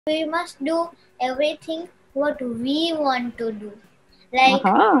we must do everything what we want to do. Like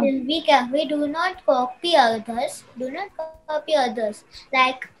Uh-huh. we do not copy others. Do not copy others.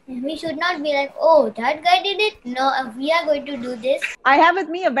 Like we should not be like, oh, that guy did it. No, we are going to do this. I have with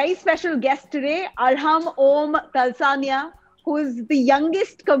me a very special guest today, Arham Om Talsania, who is the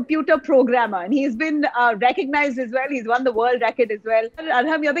youngest computer programmer. And he's been recognized as well. He's won the world record as well.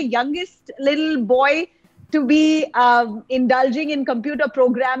 Arham, you're the youngest little boy to be indulging in computer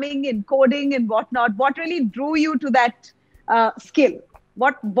programming, in coding, and whatnot. What really drew you to that skill?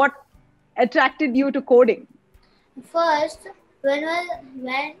 What attracted you to coding? First, when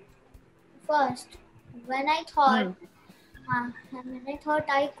first when I thought when I thought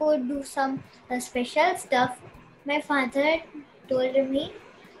I could do some special stuff, my father told me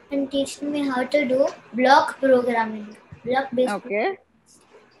and teach me how to do block programming, block based. Okay.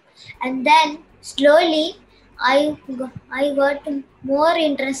 And then slowly I got more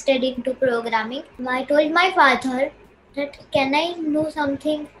interested into programming. I told my father that can I do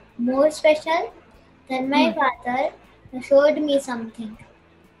something more special? Then my father showed me something.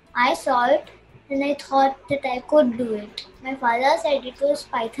 I saw it and I thought that I could do it. My father said it was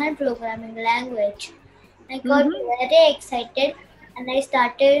Python programming language. I got very excited and I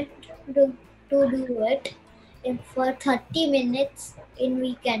started to do it for 30 minutes in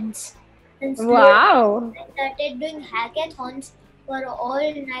weekends. And slowly Wow. I started doing hackathons for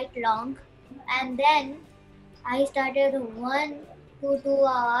all night long. And then I started 1 to 2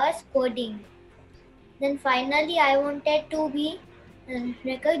 hours coding. Then finally I wanted to be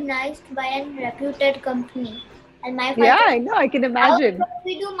recognized by a reputed company. And my father Yeah, I know. I can how imagine.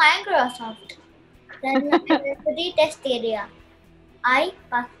 we do Microsoft? Then I went to the test area. I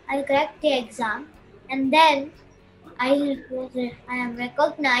cracked the exam, and then I am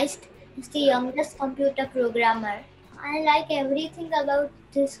recognized as the youngest computer programmer. I like everything about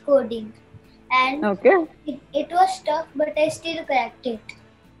this coding, and Okay. it was tough, but I still cracked it.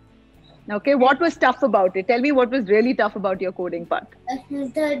 Okay, what was tough about it? Tell me what was really tough about your coding part.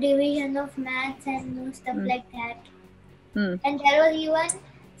 The division of maths and stuff like that. Hmm. And there was even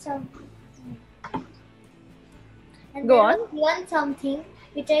some. And Go there on. was even something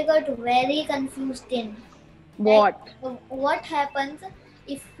which I got very confused in. What? Like, what happens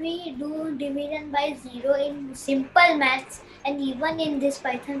if we do division by zero in simple maths and even in this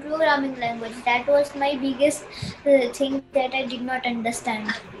Python programming language? That was my biggest thing that I did not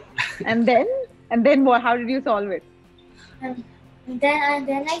understand. And then? And then what? How did you solve it? And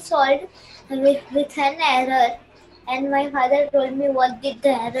then I solved with an error, and my father told me what did the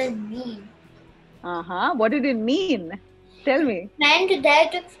error mean. Uh-huh. What did it mean? Tell me. Meant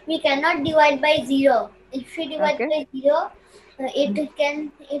that we cannot divide by zero. If we divide Okay. by zero, it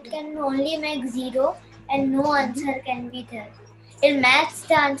can only make zero, and no answer can be there. In maths,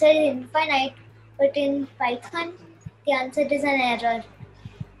 the answer is infinite, but in Python, the answer is an error.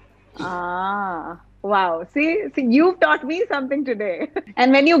 Ah, wow. See, you've taught me something today.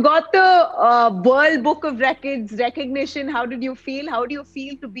 And when you got the World Book of Records recognition, how did you feel? How do you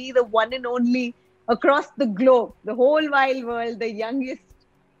feel to be the one and only across the globe, the whole wide world, the youngest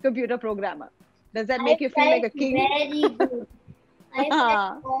computer programmer? Does that make I you feel like a felt king? very good. I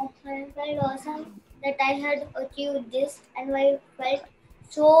felt awesome that I had achieved this, and I felt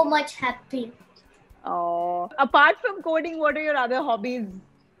so much happy. Oh, apart from coding, what are your other hobbies,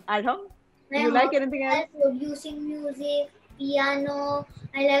 Arham? Do My you like hobbies anything are else? producing music, piano.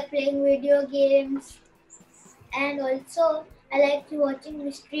 I like playing video games, and also I like watching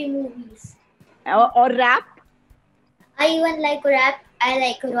mystery movies. Or rap? I even like rap. I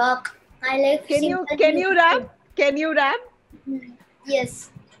like rock. I like Can simple you can you music rap? too. Can you rap? Yes.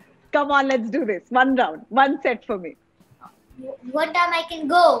 Come on, let's do this. One round, one set for me. One time I can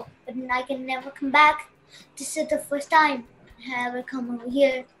go, but I can never come back. This is the first time I ever come over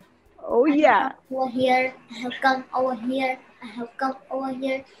here. Oh I have yeah. come over here. I have come over here. I have come over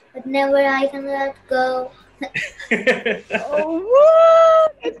here, but never I can let go. Oh,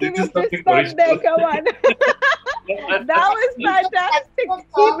 woo! Let's give This you is a fist something bump there. original. Come on. That was fantastic.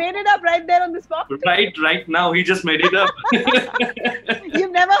 He made it up right there on the spot. Right now, he just made it up.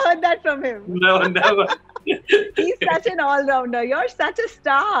 You've never heard that from him. No, never. He's such an all-rounder. You're such a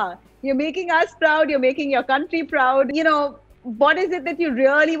star. You're making us proud. You're making your country proud. You know, what is it that you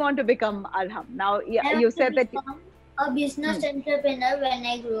really want to become, Arham? Now, I you want to said that. become a business entrepreneur when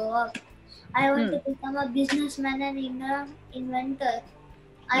I grow up. I want to become a businessman and inventor.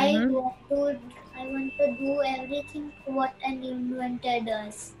 I want to do everything what an inventor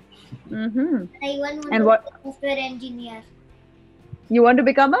does. Mm-hmm. I even want And to what be a software engineer. you want to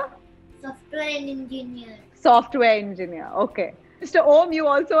become a Software engineer. software engineer. Okay. Mr. Om, you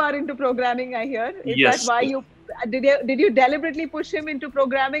also are into programming, I hear. Is that Yes. why you did you deliberately push him into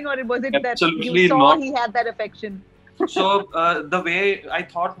programming, or was it that you Absolutely saw not. he had that affection? So the way I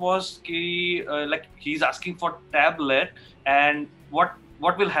thought was like he's asking for tablet, and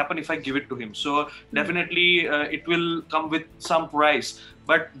what will happen if I give it to him? So definitely it will come with some price.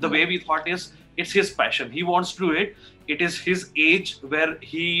 But the way we thought is it's his passion. He wants to do it. It is his age where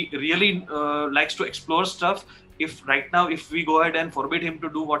he really likes to explore stuff. If right now, if we go ahead and forbid him to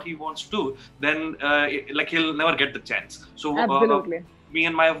do what he wants to, then like he'll never get the chance. So Absolutely. me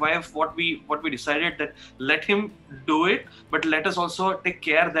and my wife, what we decided, that let him do it, but let us also take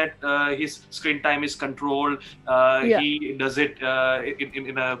care that his screen time is controlled. He does it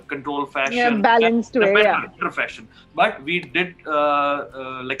in a controlled fashion, balanced in a way. better fashion. But we did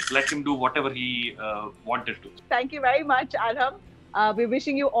like let him do whatever he wanted to. Thank you very much, Arham. We're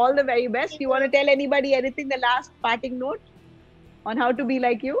wishing you all the very best. You want to tell anybody anything, the last parting note on how to be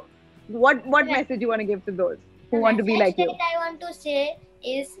like you? What message you want to give to those who want to be like you? What I want to say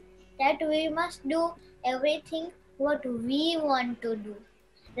is that we must do everything what we want to do.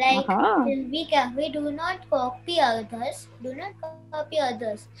 Like we do not copy others. Do not copy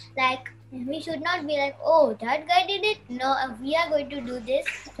others. Like we should not be like, oh, that guy did it. No, we are going to do this.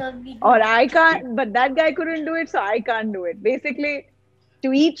 So we do. Or I can't, but that guy couldn't do it, so I can't do it. Basically,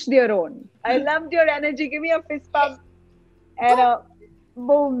 to each their own. I loved your energy. Give me a fist pump and a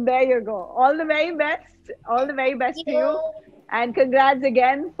boom. There you go. All the very best. All the very best to you. And congrats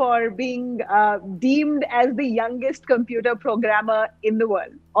again for being deemed as the youngest computer programmer in the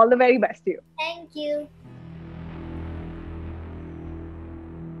world. All the very best to you. Thank you.